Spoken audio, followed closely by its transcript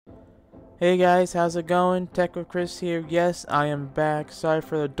Hey guys, how's it going? Tech with Chris here. Yes, I am back. Sorry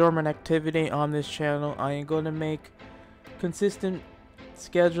for the dormant activity on this channel. I am going to make consistent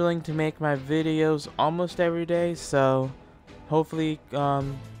scheduling to make my videos almost every day. So hopefully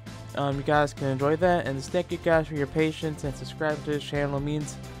you guys can enjoy that. And thank you guys for your patience, and subscribing to this channel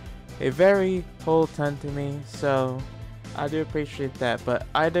means a very whole ton to me. So I do appreciate that. But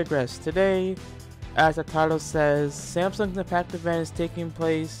I digress. Today, as the title says, Samsung's Unpacked event is taking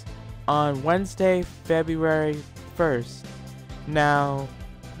place on Wednesday, February 1st. Now,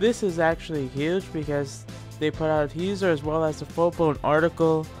 this is actually huge because they put out a teaser as well as a full-blown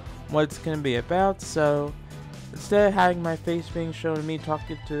article what it's going to be about. So instead of having my face being shown and me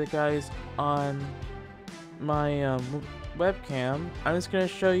talking to the guys on my webcam, I'm just going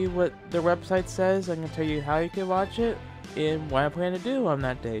to show you what their website says. I'm going to tell you how you can watch it and what I plan to do on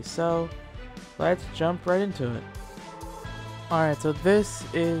that day. So let's jump right into it. Alright, so this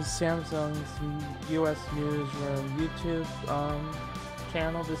is Samsung's US Newsroom YouTube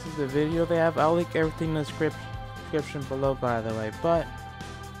channel. This is the video they have. I'll link everything in the description below, by the way. But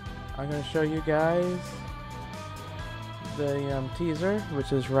I'm going to show you guys the teaser,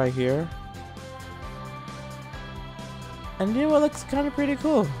 which is right here. And you know, it looks kind of pretty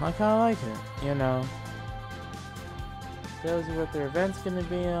cool. I kind of like it, you know. Tells you what their event's going to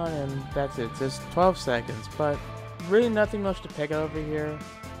be on, and that's it. It's just 12 seconds, but really nothing much to pick over here.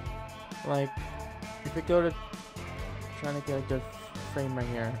 Like, if you go to trying to get a good frame right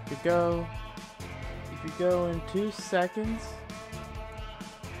here, if you go in 2 seconds,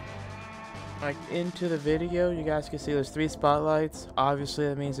 like into the video, you guys can see there's 3 spotlights. Obviously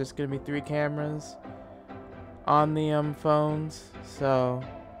that means there's gonna be 3 cameras on the phones. So,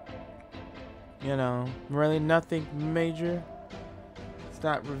 you know, really nothing major. It's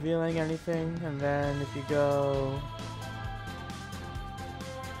not revealing anything. And then if you go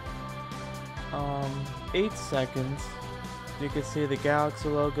 8 seconds, you can see the Galaxy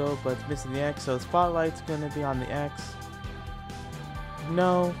logo, but it's missing the X, so the spotlight's going to be on the X.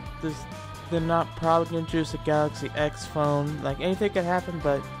 No, they're not probably going to introduce a Galaxy X phone. Like, anything can happen,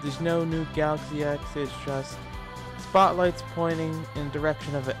 but there's no new Galaxy X. It's just spotlights pointing in the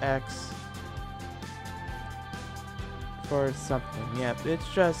direction of the X for something. Yeah,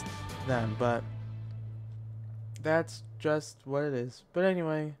 it's just them, but that's just what it is. But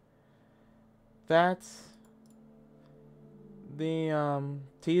anyway, that's the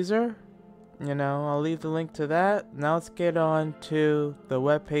teaser. You know, I'll leave the link to that. Now let's get on to the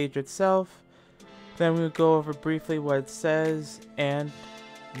web page itself. Then we'll go over briefly what it says and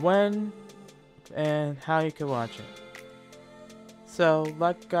when and how you can watch it. So,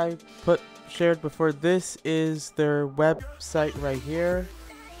 like I shared before, this is their website right here.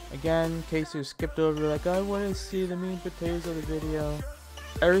 Again, in case you skipped over, like, I want to see the meat and potatoes of the video,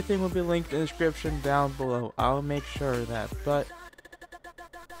 everything will be linked in the description down below. I'll make sure of that. But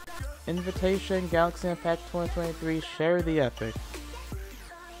invitation, Galaxy Unpacked 2023, share the epic.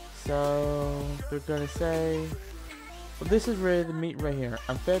 So they're gonna say, well, this is really the meat right here.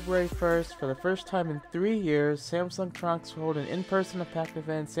 On February 1st, for the first time in 3 years, Samsung Trunks will hold an in-person Unpacked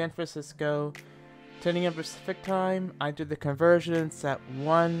event in San Francisco, 10 a.m. Pacific time. I did the conversions at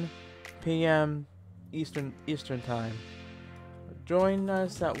 1 p.m. Eastern time. Join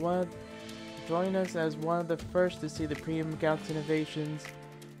us as one of the first to see the premium Galaxy innovations.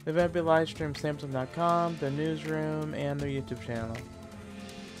 The event will be live streamed Samsung.com, the newsroom, and their YouTube channel.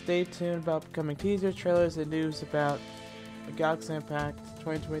 Stay tuned about upcoming teaser trailers and news about the Galaxy Unpacked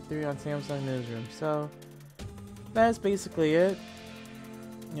 2023 on Samsung Newsroom. So that's basically it.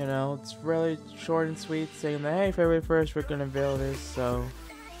 You know, it's really short and sweet, saying that, hey, February 1st we're gonna unveil this. So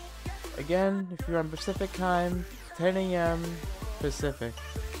again, if you're on Pacific time, 10 a.m. Pacific.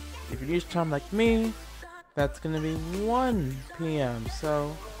 If you're Eastern time like me, that's gonna be 1 p.m. So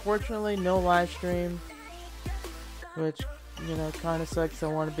fortunately, no live stream, which, you know, kind of sucks. I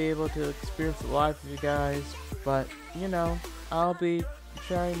want to be able to experience it live with you guys, but you know, I'll be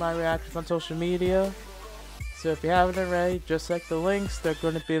sharing my reactions on social media. So if you haven't already, just check the links. They're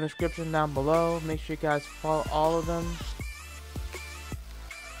going to be in the description down below. Make sure you guys follow all of them.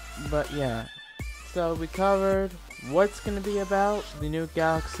 But yeah, so we covered what's going to be about the new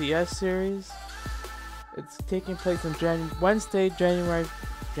Galaxy S series. It's taking place on Wednesday, January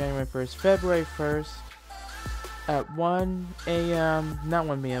 1st, February 1st at 1 a.m., not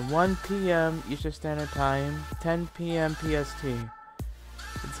 1 p.m., 1 p.m. Eastern Standard Time, 10 p.m. PST.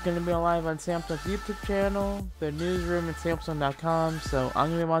 It's going to be live on Samsung's YouTube channel, the newsroom, and Samsung.com, so I'm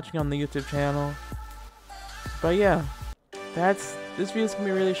going to be watching on the YouTube channel. But yeah, this video's going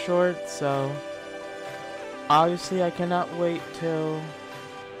to be really short, so obviously I cannot wait till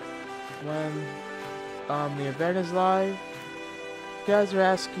when the event is live. If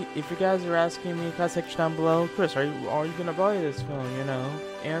you guys are asking me, comment section down below, Chris, are you gonna buy this phone? You know,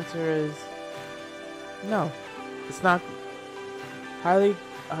 answer is no. It's not. I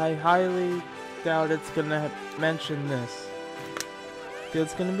highly doubt it's gonna mention this.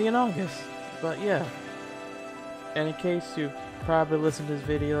 It's gonna be in August. But yeah. And in case you probably listened to this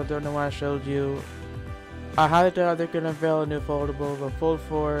video, don't know why I showed you, I highly doubt they're gonna unveil a new foldable. The Fold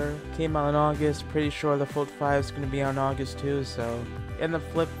 4 came out in August. Pretty sure the Fold 5 is gonna be out in August too. So, and the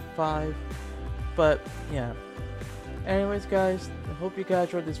Flip 5. But yeah. Anyways, guys, I hope you guys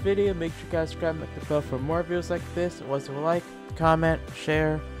enjoyed this video. Make sure you guys subscribe and click the bell for more videos like this. Also, like, comment,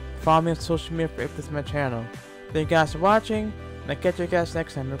 share, follow me on social media for updates on my channel. Thank you guys for watching, and I'll catch you guys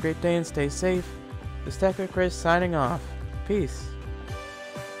next time. Have a great day and stay safe. This is Tech Chris signing off. Peace.